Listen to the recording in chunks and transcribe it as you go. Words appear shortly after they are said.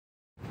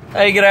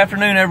Hey, good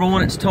afternoon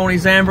everyone, it's Tony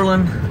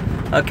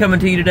Zamberlin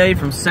coming to you today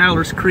from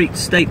Souders Creek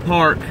State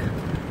Park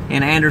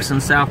in Anderson,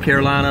 South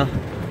Carolina.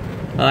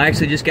 I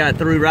actually just got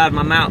through riding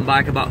my mountain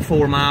bike about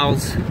 4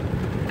 miles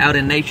out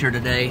in nature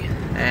today,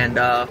 and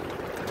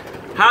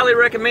highly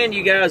recommend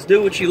you guys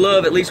do what you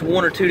love at least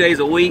 1 or 2 days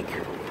a week,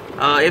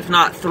 if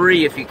not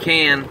 3 if you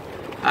can.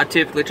 I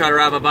typically try to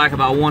ride my bike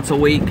about once a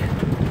week.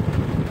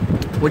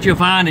 What you'll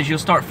find is you'll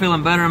start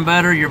feeling better and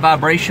better. Your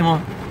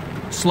vibrational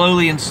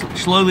slowly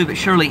but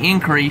surely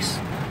increase,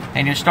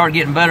 and you'll start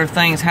getting better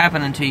things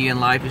happening to you in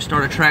life. You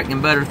start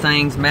attracting better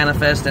things,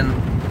 manifesting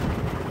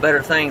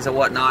better things and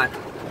whatnot.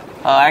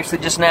 Actually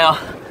just now,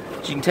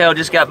 as you can tell,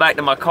 just got back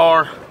to my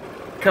car,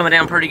 coming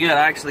down pretty good.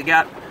 I actually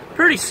got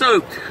pretty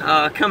soaked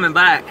coming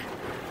back,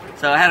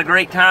 so I had a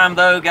great time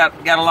though.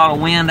 Got a lot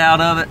of wind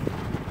out of it,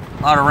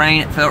 a lot of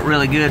rain. It felt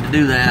really good to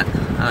do that.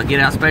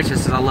 Get out, especially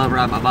since I love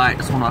riding my bike.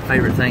 It's one of my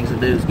favorite things to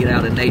do is get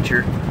out in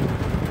nature.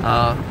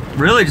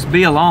 Really just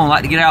be alone.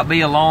 Like to get out,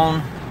 be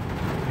alone,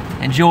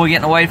 enjoy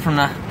getting away from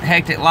the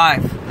hectic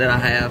life that I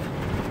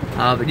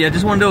have. But yeah,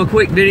 just want to do a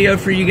quick video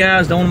for you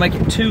guys. Don't want to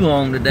make it too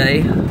long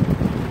today.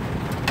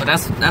 But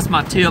that's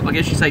my tip. I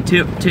guess you say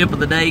tip of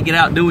the day. Get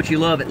out and do what you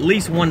love at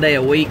least 1 day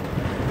a week,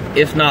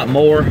 if not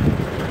more.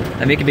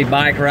 I mean, it could be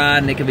bike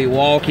riding, it could be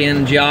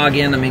walking,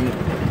 jogging. I mean,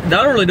 I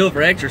don't really do it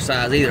for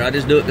exercise either. I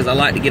just do it because I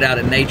like to get out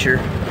in nature.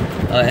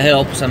 It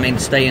helps. I mean,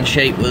 stay in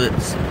shape with it.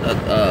 It's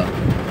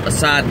a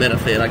side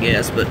benefit, I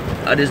guess, but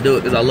I just do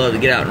it because I love to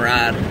get out and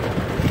ride.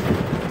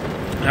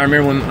 I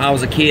remember when I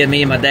was a kid,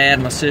 me and my dad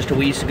and my sister,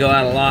 we used to go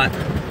out a lot,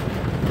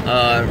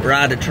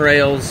 ride the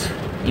trails,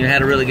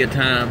 had a really good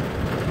time.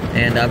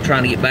 And I'm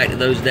trying to get back to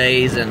those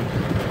days and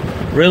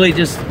really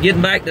just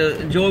getting back to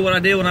enjoy what I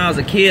did when I was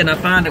a kid. And I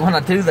find that when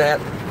I do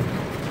that,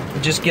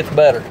 it just gets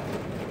better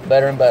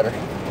and better.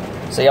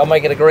 So y'all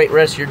make it a great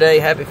rest of your day.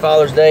 Happy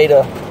Father's Day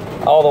to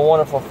all the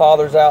wonderful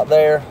fathers out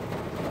there.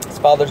 It's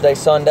Father's Day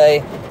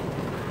Sunday.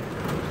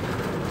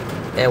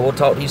 And we'll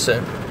talk to you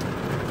soon.